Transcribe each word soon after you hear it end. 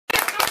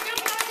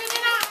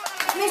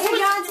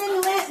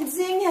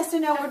Zing has to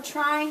know we're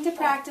trying to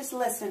practice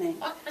listening.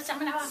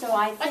 So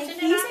I think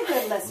he's a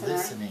good listener.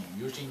 Listening,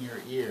 using your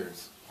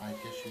ears. I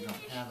guess you don't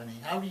have any.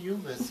 How do you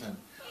listen?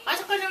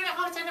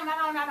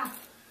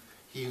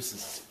 He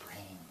uses his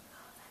brain.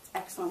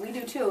 That's excellent. We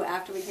do too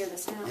after we hear the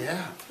sound.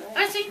 Yeah.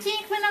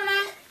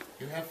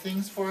 You have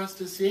things for us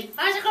to see?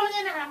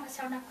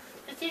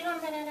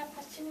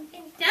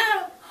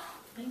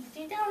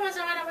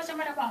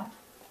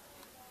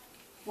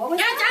 What was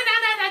that?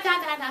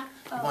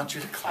 I want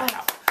you to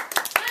clap.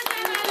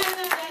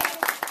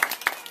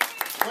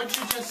 What'd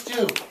you just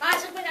do?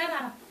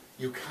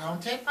 You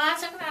count it?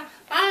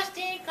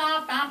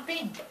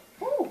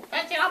 Ooh.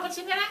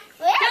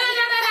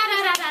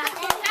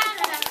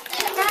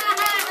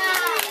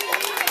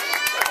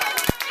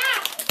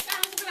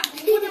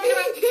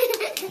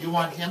 You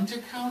want him to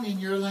count in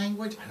your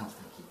language? I don't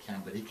think he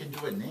can, but he can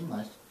do it in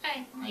English.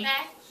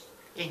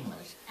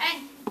 English.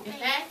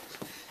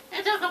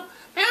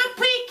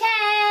 Pre-K!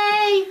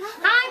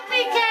 Hi,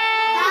 Pre-K!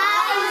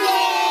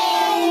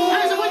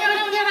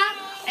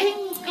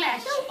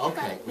 English.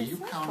 Okay, will you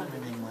count him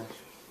in English?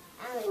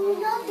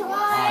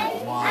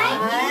 One,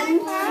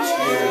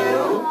 2,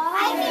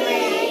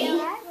 3,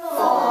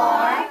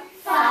 4,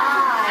 5.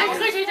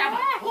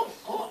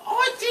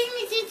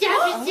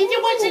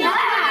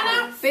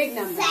 Big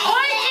number.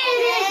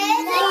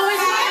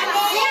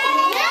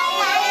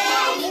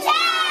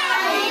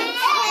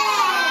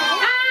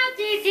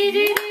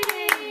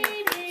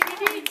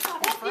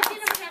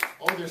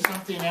 Oh, there's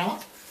something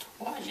else?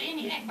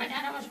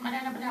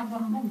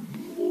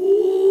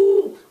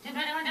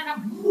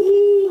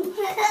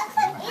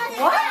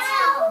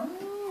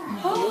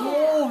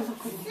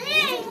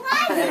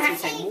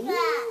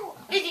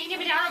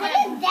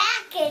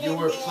 You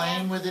were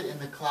playing with it in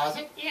the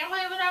closet?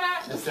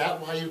 Is that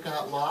why you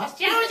got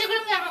lost?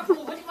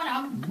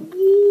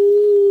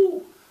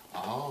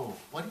 Oh,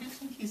 what do you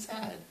think he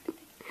said?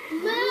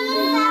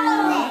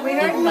 We You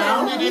heard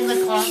found it in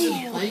the closet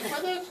and played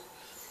with it?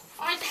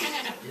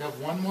 You have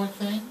one more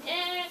thing?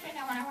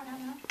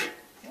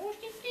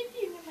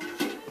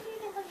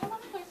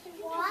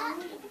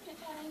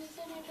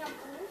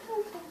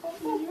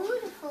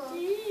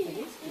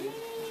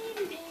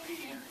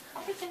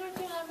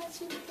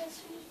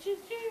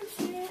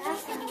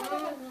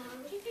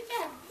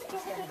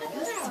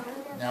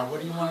 Now,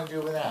 what do you want to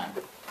do with that?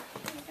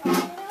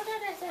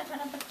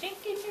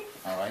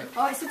 All right.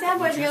 All right, sit down,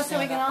 boys and girls, so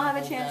we can all have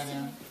a chance.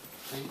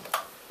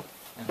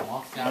 And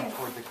walk down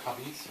toward the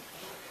cubbies.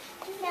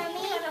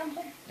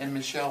 And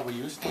Michelle, will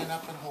you stand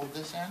up and hold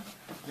this end?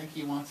 I think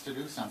he wants to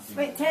do something.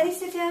 Wait, Teddy,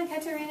 sit down.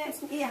 Katerina, it's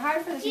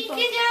hard for the people.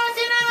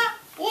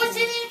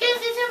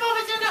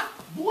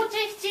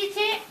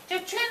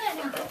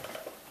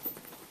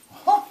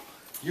 Oh,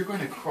 you're going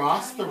to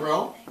cross the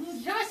rope?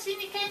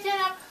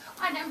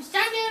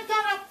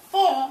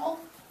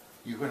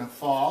 You're going to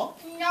fall?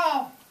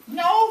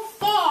 No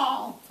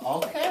fall.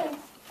 Okay.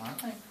 All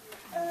right.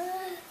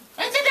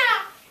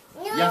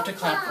 You have to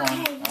clap for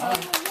him. All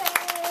right.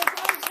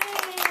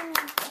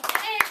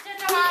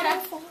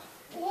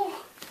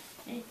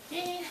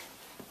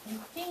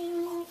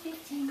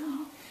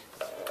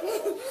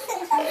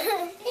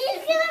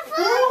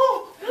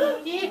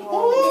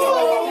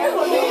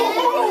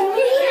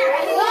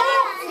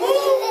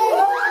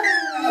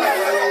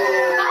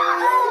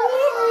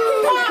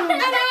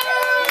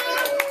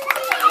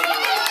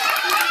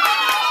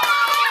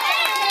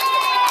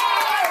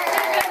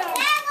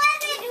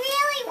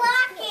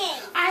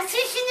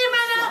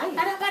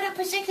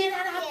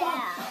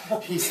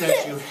 He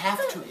says you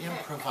have to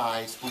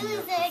improvise when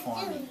you're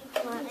performing.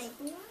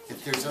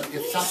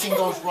 If something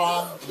goes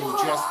wrong,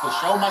 the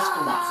show must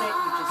go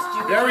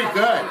on. Very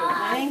good.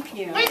 Thank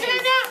you.